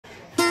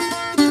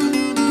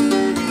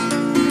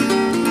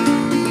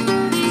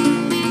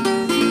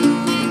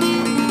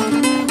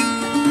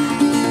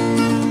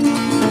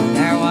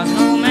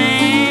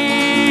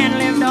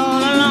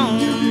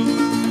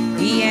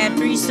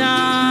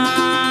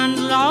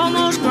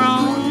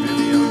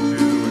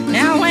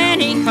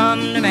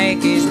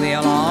his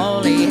will.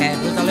 All he had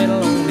was a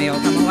little old mill.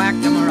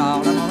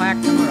 Tum-a-whack-tum-a-roll,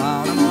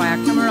 tum-a-whack-tum-a-roll,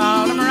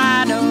 tum-a-whack-tum-a-roll,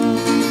 tum-a-ride-o.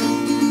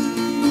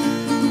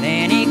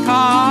 Then he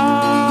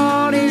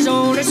called his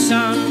oldest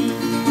son.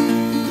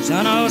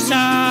 Son, oh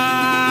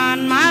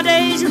son, my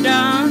days are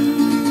done.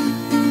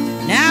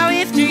 Now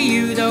if to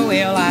you the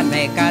will I'd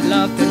make, I'd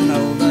love to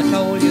know the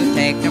toll you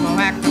take.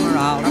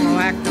 Tum-a-whack-tum-a-roll,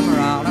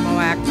 tum-a-whack-tum-a-roll,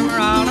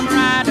 tum-a-whack-tum-a-roll,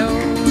 tum-a-ride-o.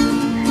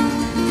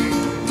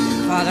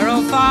 Father,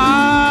 oh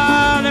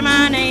father,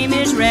 my name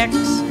is Rex.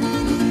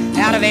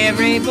 Out of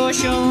every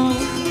bushel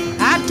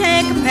I'd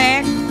take a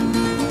peck.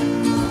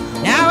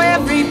 Now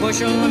every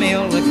bushel the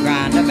mill would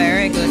grind, a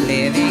very good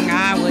living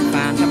I would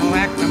find.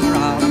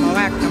 Tum-a-whack-tum-a-roll,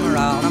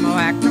 tum-a-whack-tum-a-roll,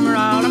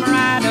 tum-a-whack-tum-a-roll,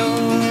 tum-a-ride-o.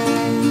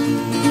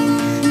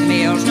 The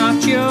mill's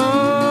not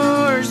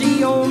yours,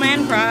 the old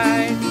man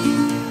cried.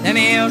 The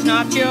mill's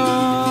not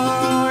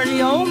yours,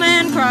 the old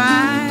man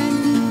cried.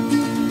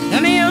 The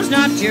mill's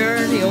not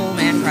yours, the old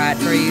man cried,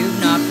 for you've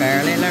not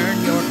fairly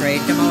learned your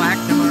trade.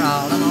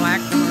 Tum-a-whack-tum-a-roll,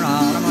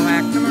 tum-a-whack-tum-a-roll,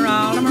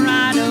 tum-a-whack-tum-a-roll,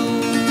 tum-a-ride-o.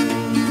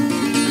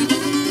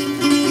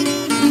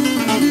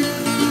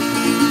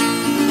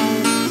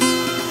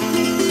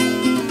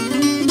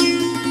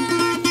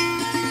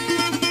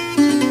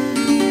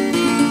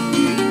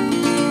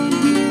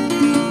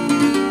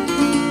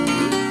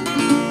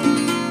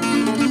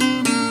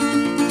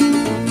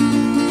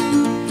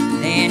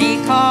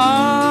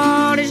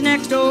 Called his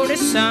next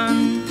oldest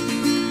son.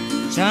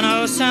 Son,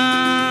 oh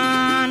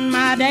son,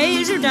 my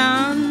days are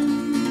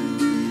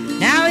done.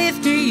 Now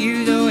if to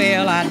you the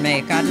will I'd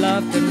make, I'd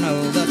love to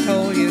know the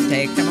toll you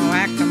take.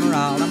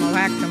 Tum-a-whack-tum-a-roll,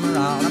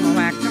 tum-a-whack-tum-a-roll,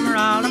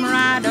 tum-a-whack-tum-a-roll,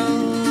 tum-a-ride-o.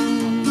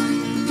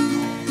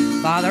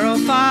 Father, oh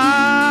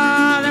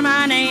father,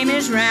 my name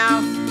is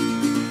Ralph.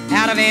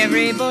 Out of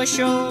every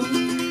bushel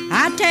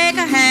I'd take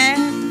a half.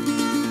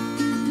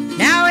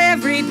 Now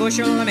every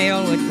bushel the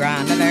mill would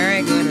grind, a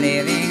very good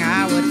living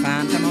I would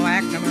find.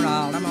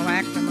 Tum-a-whack-tum-a-roll,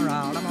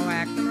 tum-a-whack-tum-a-roll, tum-a-whack-tum-a-roll.